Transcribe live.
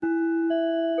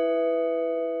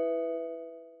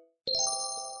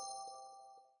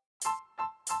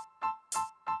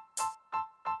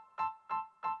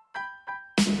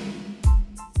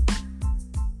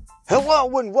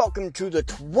Hello and welcome to the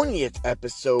 20th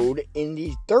episode in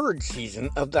the third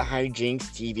season of the Hijinks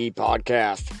TV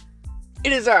podcast.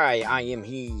 It is I am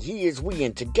he is we,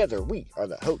 and together we are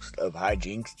the host of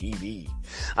Hijinks TV.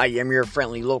 I am your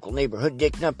friendly local neighborhood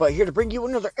dick nutbutt, here to bring you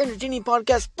another entertaining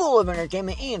podcast full of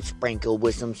entertainment and sprinkled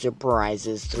with some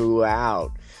surprises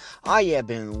throughout. I have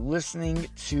been listening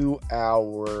to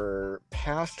our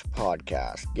past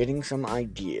podcast, getting some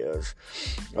ideas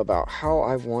about how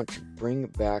I want to bring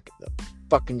back the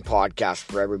fucking podcast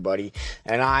for everybody,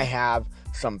 and I have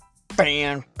some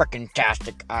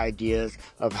fan-frickin-tastic ideas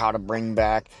of how to bring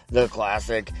back the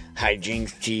classic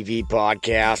Hijinks TV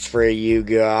podcast for you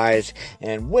guys.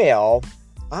 And well,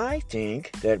 I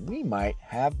think that we might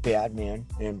have Badman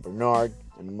and Bernard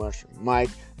and Mushroom Mike,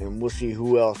 and we'll see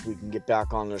who else we can get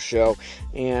back on the show,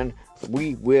 and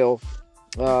we will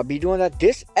be doing that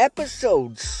this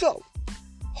episode. So,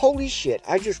 holy shit,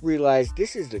 I just realized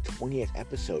this is the 20th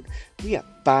episode. We have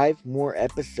 5 more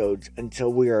episodes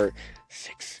until we are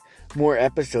 6 more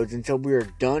episodes until we are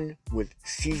done with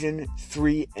season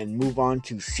 3 and move on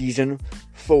to season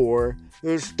 4,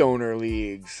 the Stoner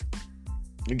Leagues.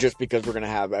 Just because we're going to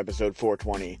have episode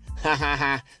 420.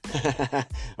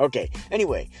 Okay,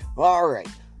 anyway, alright.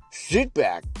 Sit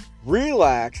back,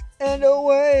 relax, and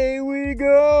away we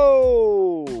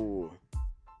go!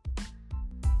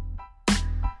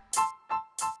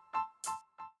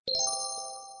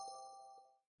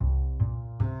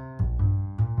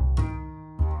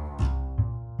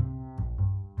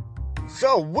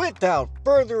 So, without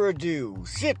further ado,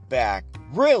 sit back,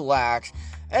 relax,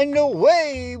 and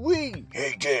away we...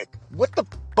 Hey, Dick. What the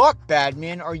fuck,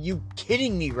 Badman? Are you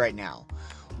kidding me right now?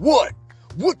 What?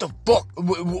 What the fuck?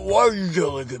 Why are you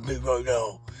yelling at me right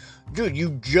now? Dude,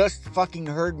 you just fucking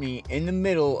heard me in the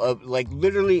middle of, like,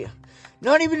 literally...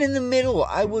 Not even in the middle.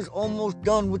 I was almost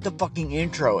done with the fucking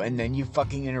intro, and then you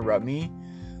fucking interrupt me?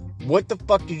 What the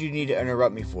fuck did you need to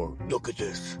interrupt me for? Look at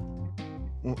this.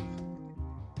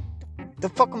 The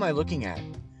fuck am I looking at?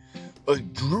 I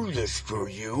drew this for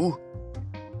you.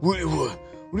 What do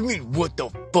you mean, what the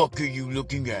fuck are you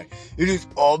looking at? It is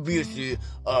obviously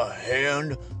a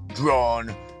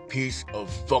hand-drawn piece of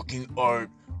fucking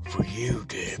art for you,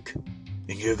 Dick.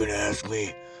 And you're gonna ask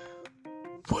me,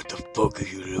 what the fuck are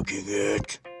you looking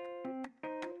at?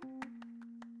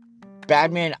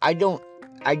 Badman,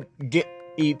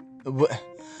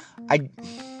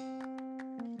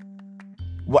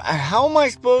 how am I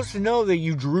supposed to know that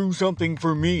you drew something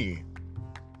for me?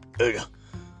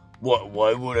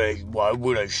 Why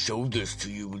would I show this to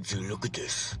you and say, look at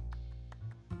this?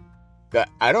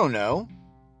 I don't know.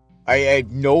 I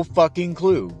had no fucking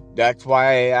clue. That's why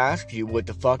I asked you, what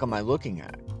the fuck am I looking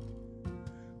at?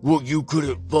 Well, you could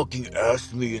have fucking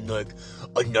asked me in, like,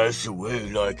 a nicer way,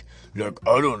 like,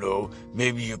 I don't know,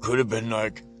 maybe you could have been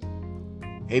like,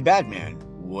 hey, Badman,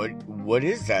 what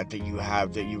is that you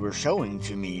have that you were showing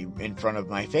to me in front of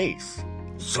my face?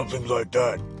 Something like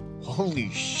that. Holy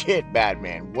shit,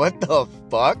 Badman. What the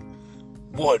fuck?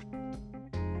 What?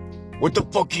 What the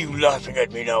fuck are you laughing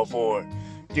at me now for?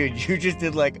 Dude, you just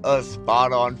did like a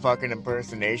spot-on fucking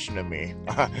impersonation of me.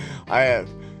 That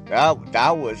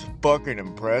was fucking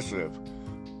impressive.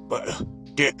 But,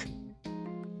 Dick,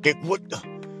 what the...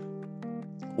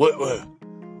 What?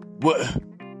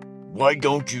 Why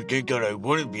don't you think that I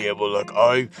wouldn't be able, like,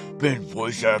 I've been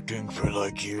voice acting for,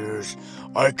 like, years.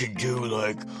 I can do,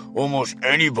 like, almost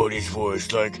anybody's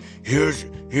voice. Like, here's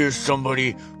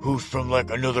somebody who's from, like,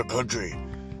 another country.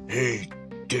 Hey,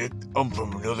 Dick, I'm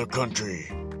from another country.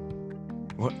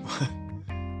 What?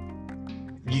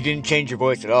 You didn't change your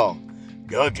voice at all.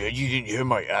 Yeah, I did. You didn't hear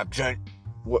my accent?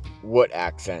 What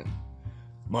accent?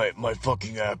 My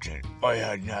fucking accent. I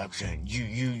had an accent. You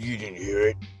didn't hear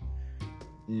it?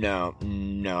 No,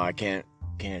 I can't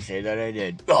say that I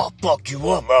did. Oh, fuck you,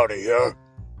 I'm out of here.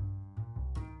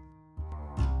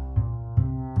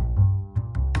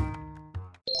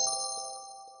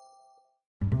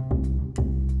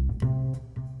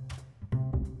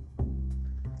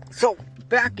 So,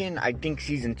 back in, I think,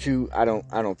 season 2, I don't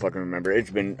fucking remember.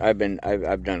 I've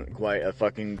done quite a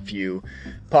fucking few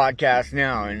podcasts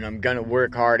now, and I'm gonna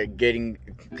work hard at getting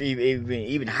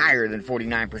even higher than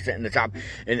 49% in the top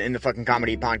in the fucking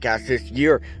comedy podcast this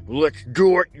year. Let's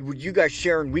do it. With you guys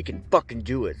sharing, we can fucking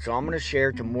do it. So I'm gonna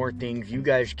share to more things. You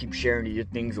guys keep sharing to your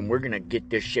things, and we're gonna get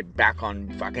this shit back on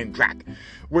fucking track.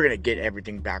 We're gonna get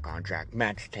everything back on track.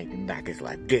 Matt's taking back his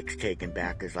life. Dick's taking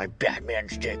back his life.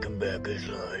 Batman's taking back his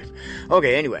life.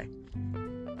 Okay, anyway.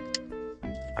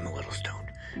 I'm a little stoned,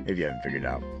 if you haven't figured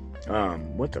out.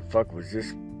 What the fuck was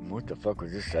this what the fuck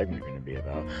was this segment going to be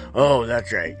about? Oh,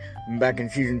 that's right. Back in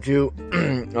season 2,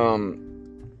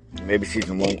 maybe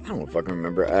season 1. I don't fucking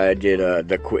remember. I did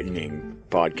the quitting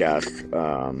podcast,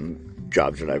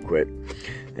 jobs that I quit,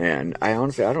 and I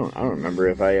honestly I don't remember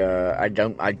if I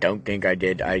don't think I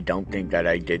did. I don't think that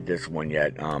I did this one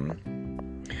yet.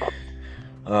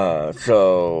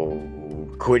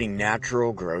 So quitting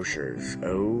Natural Grocers,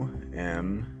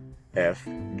 OMFG.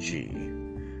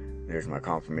 There's my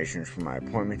confirmations for my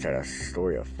appointments at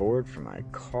Astoria Ford for my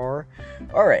car.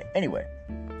 All right. Anyway,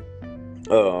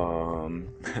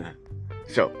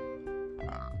 so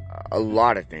a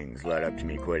lot of things led up to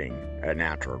me quitting at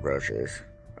Natural Grocers.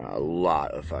 A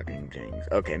lot of fucking things.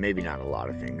 Okay, maybe not a lot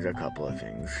of things. A couple of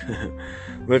things.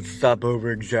 Let's stop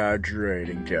over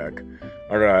exaggerating, Chuck.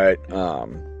 All right.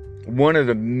 One of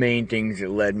the main things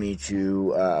that led me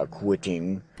to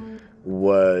quitting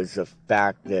was the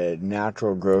fact that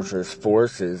Natural Grocers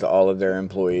forces all of their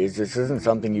employees. This isn't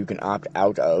something you can opt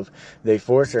out of. They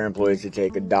force their employees to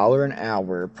take $1 an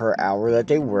hour per hour that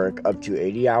they work, up to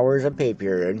 80 hours a pay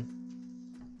period,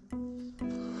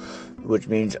 which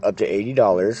means up to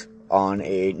 $80 on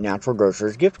a Natural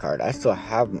Grocers gift card. I still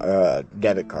have a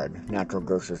debit card, Natural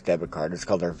Grocers debit card. It's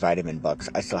called their Vitamin Bucks.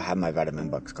 I still have my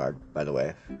Vitamin Bucks card, by the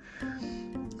way,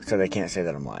 so they can't say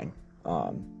that I'm lying.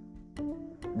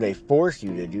 They force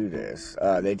you to do this.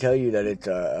 They tell you that it's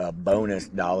a bonus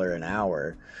 $1 an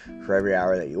hour for every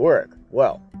hour that you work.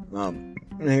 Well,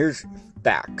 here's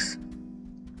facts.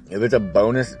 If it's a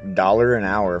bonus $1 an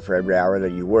hour for every hour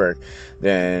that you work,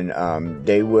 then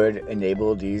they would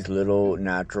enable these little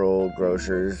Natural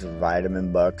Grocers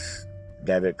Vitamin Bucks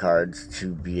debit cards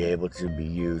to be able to be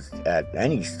used at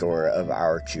any store of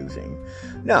our choosing.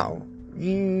 No,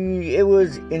 it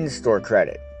was in-store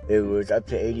credit. It was up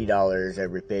to $80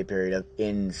 every pay period of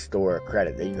in-store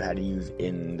credit that you had to use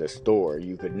in the store.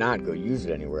 You could not go use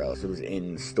it anywhere else. It was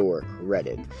in-store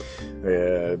credit.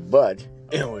 But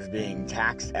it was being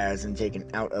taxed as and taken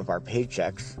out of our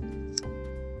paychecks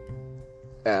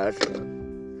as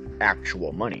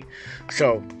actual money.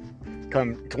 So,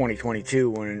 come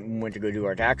 2022, when we went to go do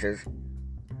our taxes,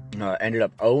 ended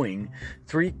up owing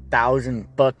 $3,000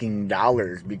 fucking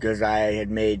dollars because I had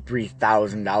made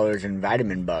 $3,000 in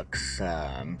Vitamin Bucks.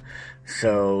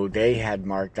 So they had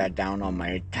marked that down on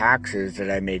my taxes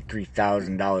that I made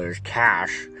 $3,000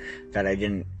 cash that I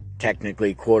didn't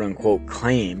technically quote unquote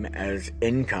claim as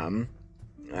income,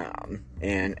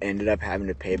 and ended up having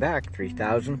to pay back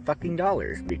 $3,000 fucking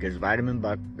dollars because Vitamin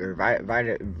Buck or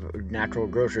Natural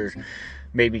Grocers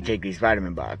made me take these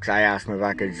Vitamin Bucks. I asked them if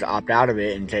I could just opt out of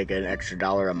it and take an extra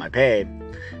 $1 on my pay,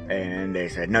 and they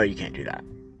said, no, you can't do that.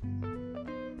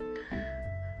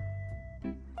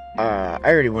 I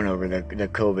already went over the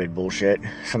COVID bullshit,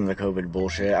 some of the COVID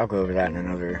bullshit. I'll go over that in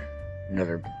another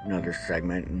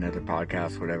segment, another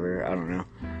podcast, whatever. I don't know.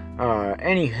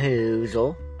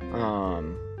 Anywho,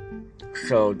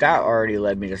 so that already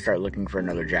led me to start looking for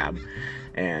another job,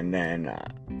 and then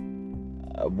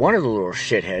one of the little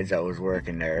shitheads that was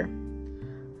working there,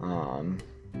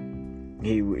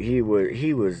 he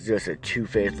was just a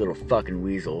two-faced little fucking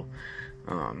weasel,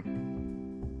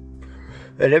 and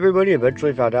everybody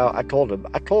eventually found out. I told him,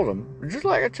 just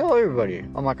like I tell everybody,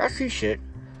 I'm like, I see shit,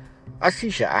 I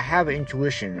have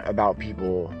intuition about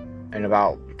people and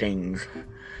about things,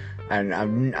 and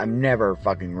I'm never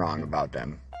fucking wrong about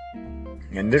them.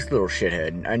 And this little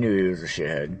shithead, I knew he was a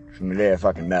shithead from the day I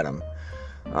fucking met him.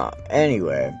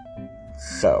 Anyway,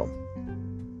 so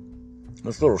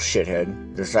this little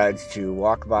shithead decides to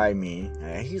walk by me.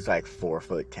 He's like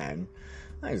 4'10".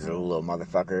 He's a little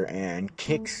motherfucker, and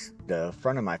kicks the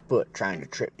front of my foot trying to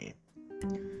trip me.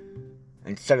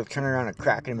 Instead of turning around and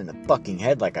cracking him in the fucking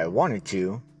head like I wanted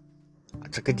to, I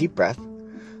took a deep breath.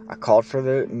 I called for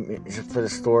the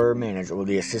store manager, well,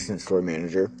 the assistant store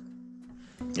manager,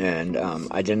 and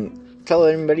I didn't tell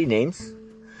anybody names,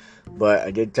 but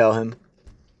I did tell him.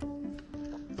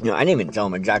 I didn't even tell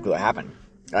him exactly what happened.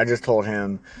 I just told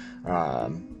him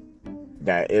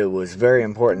that it was very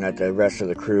important that the rest of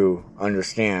the crew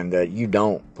understand that you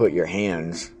don't put your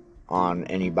hands on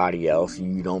anybody else.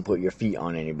 You don't put your feet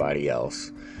on anybody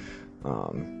else.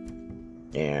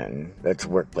 And that's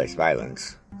workplace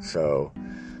violence. So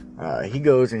he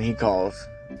goes and he calls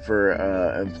for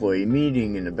an employee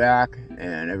meeting in the back,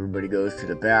 and everybody goes to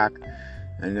the back.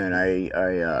 And then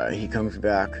he comes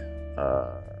back,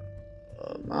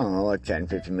 I don't know, like 10,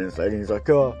 15 minutes later. He's like,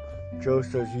 oh, Joe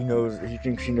says he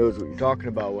thinks he knows what you're talking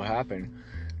about, what happened.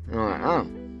 And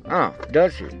I'm like,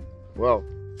 does he? Well,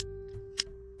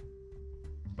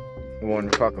 I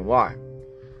wonder fucking why.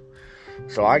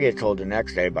 So I get told the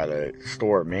next day by the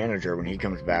store manager when he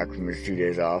comes back from his 2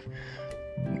 days off,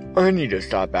 I need to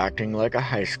stop acting like a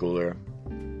high schooler.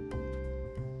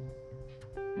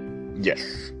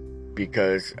 Yes,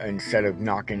 because instead of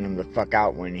knocking him the fuck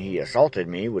out when he assaulted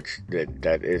me, which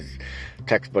that is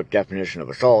textbook definition of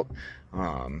assault,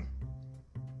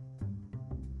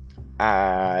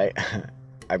 I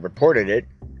reported it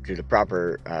to the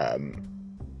proper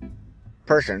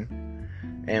person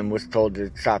and was told to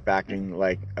stop acting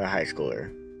like a high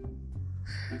schooler.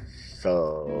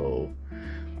 So,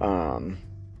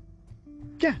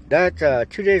 yeah, that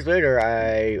 2 days later,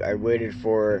 I waited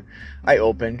for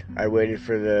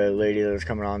the lady that was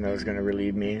coming on that was going to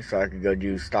relieve me so I could go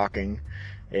do stalking.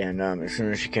 And as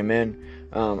soon as she came in,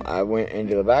 I went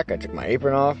into the back. I took my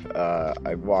apron off.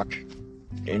 I walked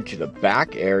into the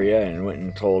back area and went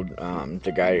and told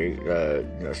the guy, the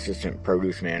assistant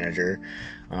produce manager,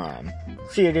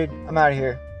 see you, dude, I'm out of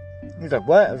here. He's like,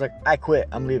 what? I was like, I quit,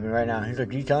 I'm leaving right now. He's like,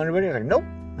 did you tell anybody? I was like, nope.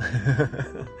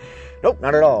 Nope,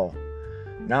 not at all.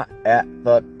 Not at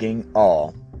fucking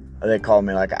all. They called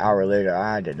me like an hour later.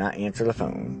 I did not answer the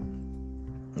phone.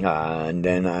 And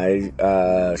then I,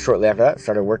 shortly after that,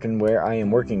 started working where I am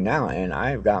working now, and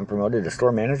I've gotten promoted to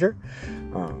store manager,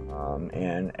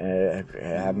 and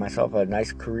have myself a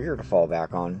nice career to fall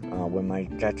back on when my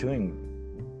tattooing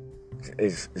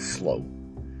is slow.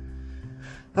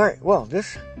 Alright, well,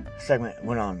 this segment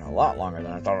went on a lot longer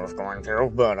than I thought it was going to,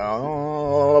 but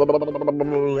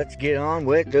let's get on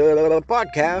with the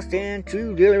podcast and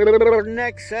to the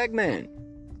next segment.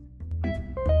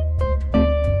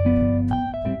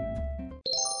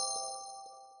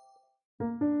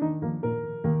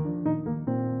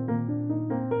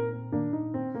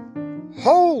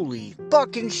 Holy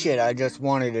fucking shit, I just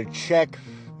wanted to check,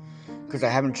 because I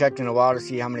haven't checked in a while to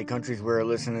see how many countries we're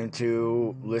listening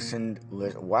to.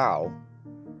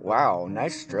 Wow,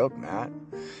 nice stroke, Matt.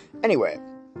 Anyway,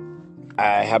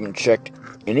 I haven't checked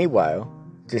in a while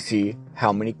to see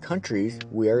how many countries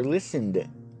we are listened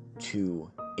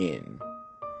to in.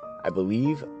 I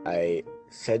believe I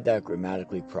said that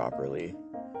grammatically properly.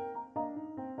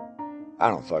 I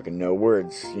don't fucking know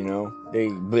words, you know? They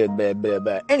blah, blah, blah,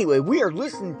 blah. Anyway, we are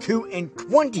listened to in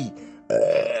 20...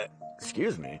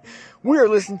 excuse me. We are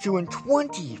listened to in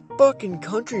 20 fucking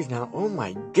countries now. Oh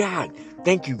my god.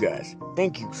 Thank you guys.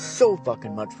 Thank you so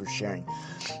fucking much for sharing.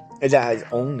 And that has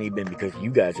only been because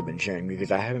you guys have been sharing, because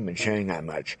I haven't been sharing that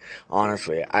much.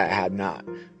 Honestly, I have not.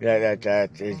 That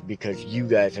is because you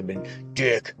guys have been...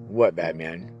 Dick, what,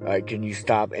 Batman? Can you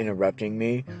stop interrupting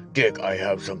me? Dick, I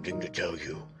have something to tell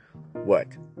you. What?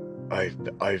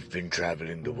 I've been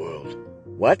traveling the world.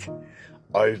 What?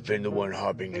 I've been the one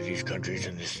hopping to these countries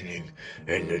and listening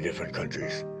in the different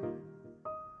countries.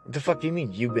 What the fuck do you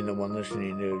mean you've been the one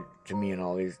listening to me in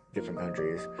all these different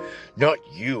countries? Not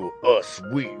you, us.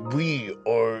 We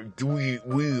are doing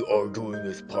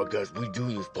this podcast. We do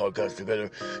this podcast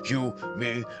together. You,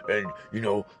 me, and, you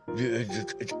know,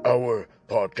 it's our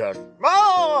podcast.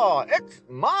 Oh, it's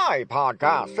my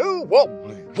podcast too.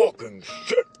 Holy fucking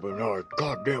shit, Bernard.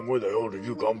 Goddamn, where the hell did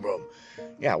you come from?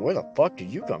 Yeah, where the fuck did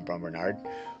you come from, Bernard?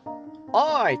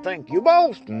 I think you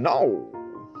both know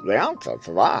the answer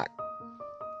to that.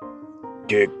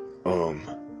 Dick,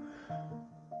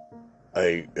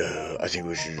 I think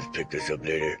we should just pick this up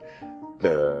later.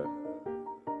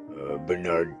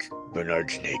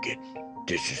 Bernard's naked.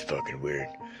 This is fucking weird.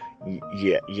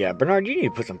 Yeah, Bernard, you need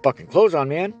to put some fucking clothes on,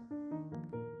 man.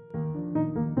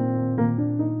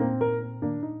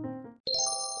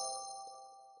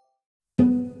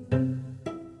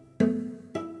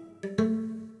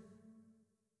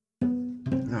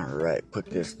 Alright, put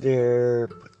this there,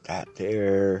 put that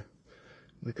there.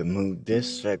 We can move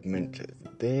this segment to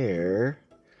there.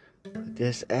 Put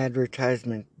this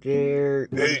advertisement there.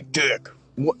 Hey, Dick!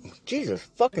 What? Jesus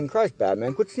fucking Christ,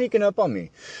 Batman. Quit sneaking up on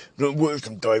me. Gonna wear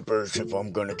some diapers if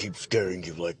I'm gonna keep scaring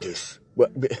you like this.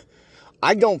 What?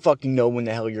 I don't fucking know when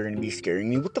the hell you're gonna be scaring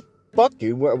me. What the fuck,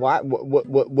 dude? What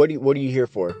are you here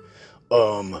for?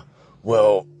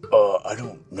 Well, I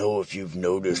don't know if you've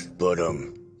noticed, but,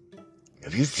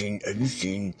 have you seen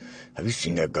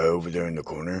that guy over there in the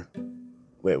corner?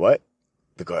 Wait, what?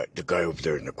 The guy over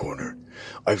there in the corner.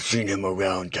 I've seen him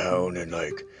around town and,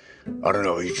 like, I don't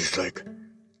know, he's just, like,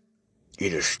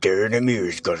 either staring at me or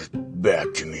he's got his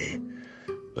back to me.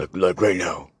 Like right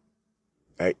now.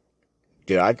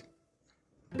 Dude,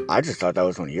 I just thought that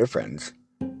was one of your friends.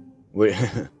 What?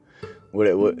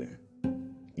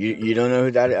 You don't know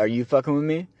who that is? Are you fucking with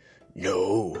me?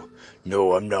 No,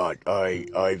 I'm not.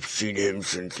 I've seen him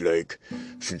since like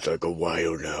a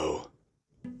while now.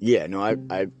 Yeah, no,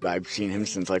 I've seen him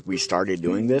since, like, we started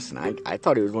doing this, and I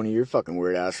thought he was one of your fucking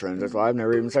weird-ass friends. That's why I've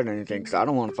never even said anything, because I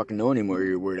don't want to fucking know any more of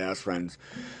your weird-ass friends.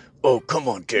 Oh, come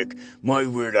on, Dick. My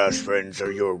weird-ass friends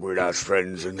are your weird-ass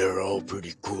friends, and they're all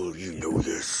pretty cool. You know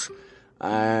this.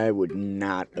 I would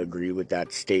not agree with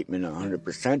that statement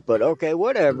 100%, but okay,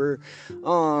 whatever.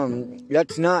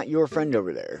 That's not your friend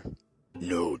over there.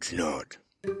 No, it's not.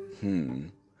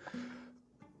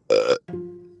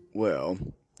 Well,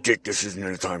 Dick, this isn't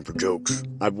a time for jokes.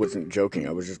 I wasn't joking,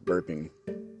 I was just burping.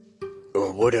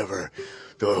 Oh, whatever.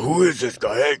 Who is this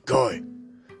guy? Hey, guy.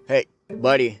 Hey,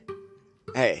 buddy.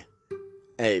 Hey.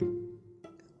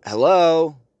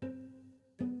 Hello?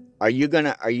 Are you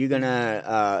gonna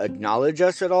acknowledge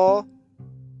us at all?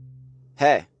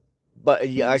 Hey. But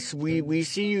we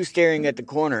see you staring at the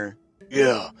corner.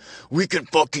 Yeah, we can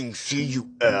fucking see you,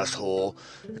 asshole.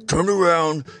 Turn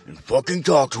around and fucking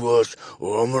talk to us,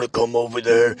 or I'm gonna come over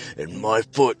there and my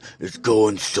foot is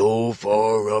going so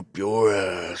far up your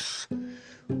ass.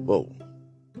 Whoa.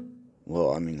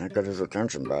 Well, I mean, that got his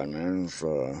attention bad, man.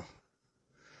 So,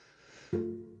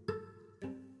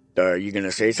 are you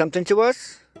gonna say something to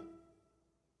us?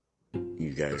 You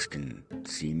guys can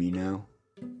see me now?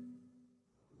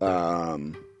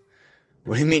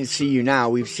 What do you mean see you now?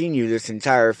 We've seen you this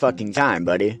entire fucking time,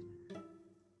 buddy.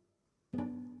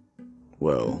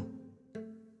 Well,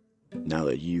 now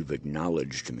that you've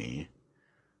acknowledged me,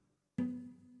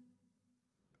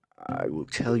 I will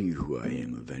tell you who I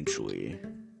am eventually.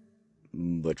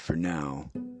 But for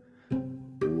now,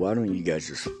 why don't you guys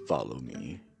just follow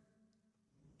me?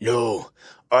 No,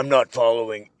 I'm not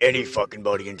following any fucking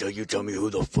buddy until you tell me who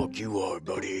the fuck you are,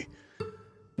 buddy.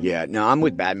 Yeah, no, I'm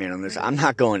with Batman on this. I'm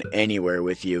not going anywhere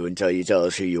with you until you tell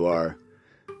us who you are.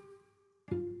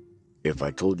 If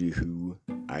I told you who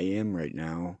I am right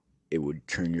now, it would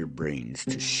turn your brains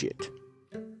to shit.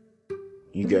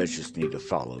 You guys just need to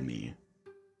follow me.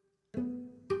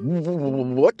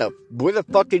 Where the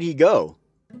fuck did he go?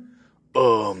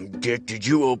 Dick, did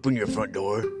you open your front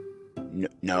door?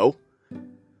 No.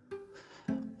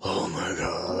 Oh my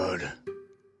god.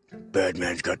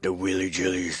 Batman's got the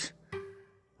willy-jillies.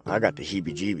 I got the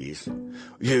heebie-jeebies.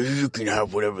 Yeah, you can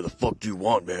have whatever the fuck you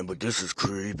want, man, but this is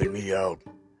creeping me out.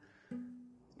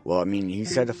 Well, I mean, he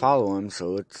said to follow him, so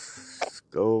let's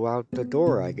go out the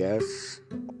door, I guess.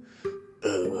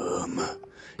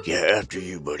 Yeah, after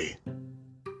you, buddy.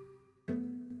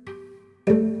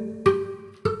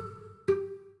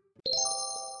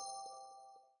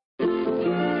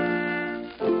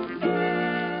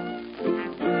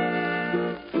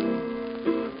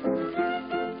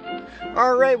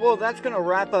 Alright, well, that's going to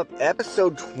wrap up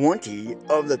episode 20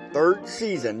 of the third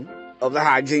season of the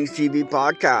Hijinks TV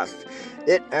podcast.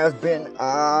 It has been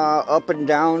up and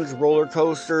downs, roller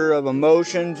coaster of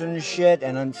emotions and shit,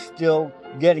 and I'm still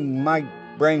getting my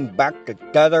brain back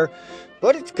together,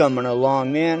 but it's coming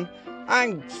along, man.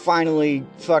 I'm finally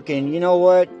fucking, you know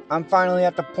what? I'm finally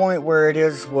at the point where it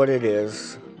is what it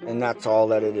is, and that's all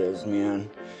that it is, man.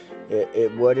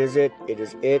 What is it? It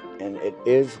is it, and it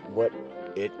is what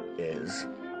it is.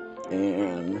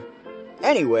 And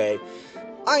anyway,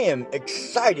 I am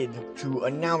excited to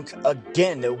announce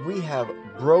again that we have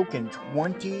broken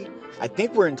 20, I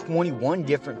think we're in 21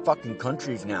 different fucking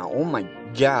countries now. Oh my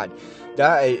god.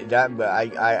 I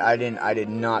did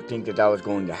not think that was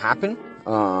going to happen.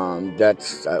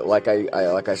 That's like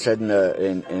I said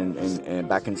in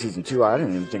back in season 2, I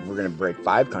didn't even think we're gonna break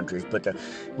 5 countries, but to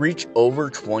reach over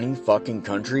 20 fucking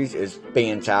countries is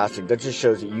fantastic. That just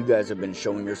shows that you guys have been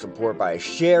showing your support by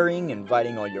sharing,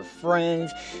 inviting all your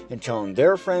friends, and telling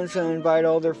their friends to invite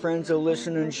all their friends to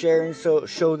listen and share and so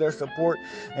show their support,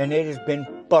 and it has been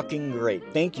fucking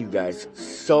great. Thank you guys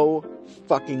so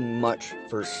fucking much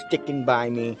for sticking by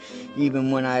me,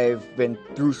 even when I've been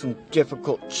through some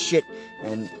difficult shit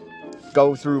and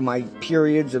go through my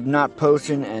periods of not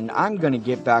posting, and I'm gonna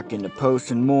get back into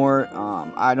posting more.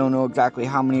 I don't know exactly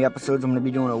how many episodes I'm gonna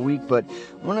be doing a week, but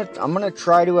I'm gonna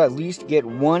try to at least get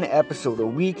 1 episode a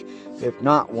week, if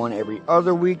not 1 every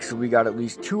other week, so we got at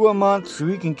least 2 a month, so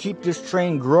we can keep this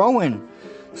train growing.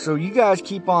 So you guys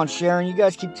keep on sharing, you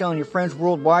guys keep telling your friends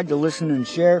worldwide to listen and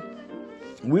share.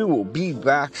 We will be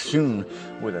back soon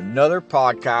with another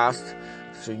podcast,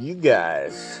 so you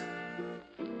guys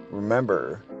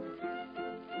remember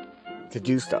to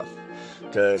do stuff,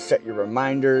 to set your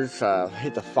reminders,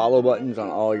 hit the follow buttons on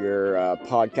all your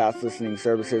podcast listening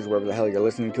services, wherever the hell you're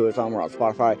listening to us on. We're on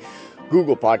Spotify,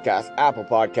 Google Podcasts, Apple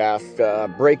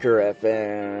Podcasts, Breaker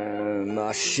FM,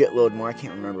 a shitload more. I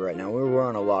can't remember right now. We're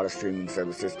on a lot of streaming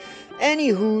services. Any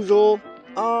hoozle,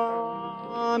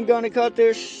 I'm gonna cut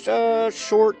this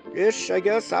short-ish, I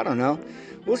guess. I don't know.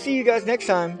 We'll see you guys next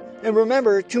time. And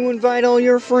remember to invite all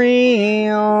your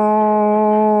friends.